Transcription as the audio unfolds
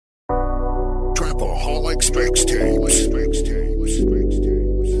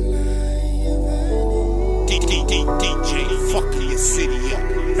DJ fucking your city up.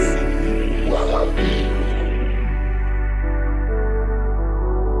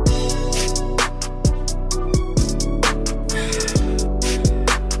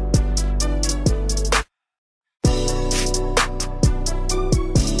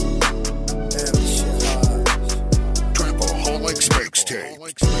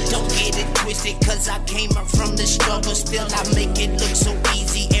 Don't get it twisted, cause I came up from the struggle. Still I make it look so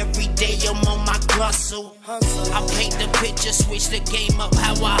easy. Every day I'm on my hustle. I paint the picture, switch the game up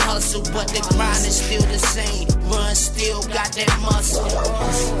how I hustle. But the grind is still the same. Run still got that muscle.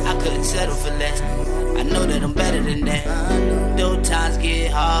 I couldn't settle for less. I know that I'm better than that. Though times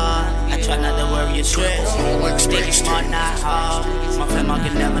get hard, I try not to worry or stress. Thinking smart, not hard. My family I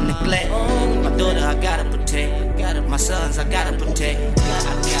can never neglect. My daughter I gotta protect. My sons I gotta protect. I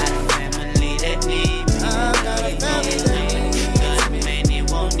got a family that need me. Cause man,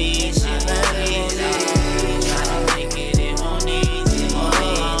 it won't need shit. Try to make it, it won't need it.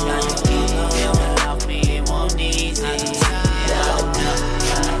 Try to keep the off me, it won't need it.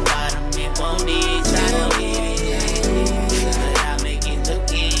 Bottom, it won't need it. But I make it look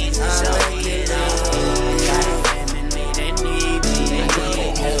easy. So get up. Got a family that need me.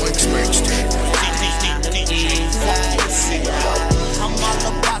 I'm all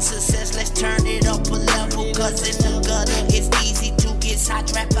about success, let's turn it up a level. Cause in the gutter it's easy to get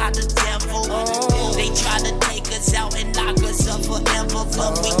sidetracked by the devil. They try to take us out and lock us up forever,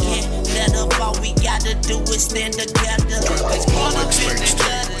 but we can't let up. All we gotta do is stand together. Cause caught up in the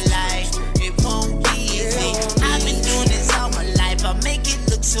gutter life, it won't be easy. I've been doing this all my life, I make it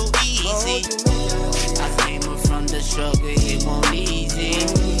look so easy. I came up from the struggle, it won't easy.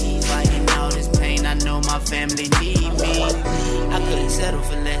 Fighting all this pain, I know my family need me. I couldn't settle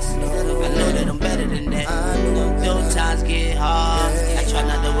for less. I know that I'm better than that. Though times get hard, I try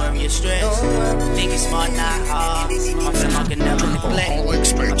not to worry or stress. Thinking smart, not hard. My family I can never neglect.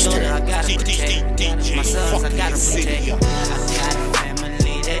 My daughter I gotta protect. My sons I gotta protect.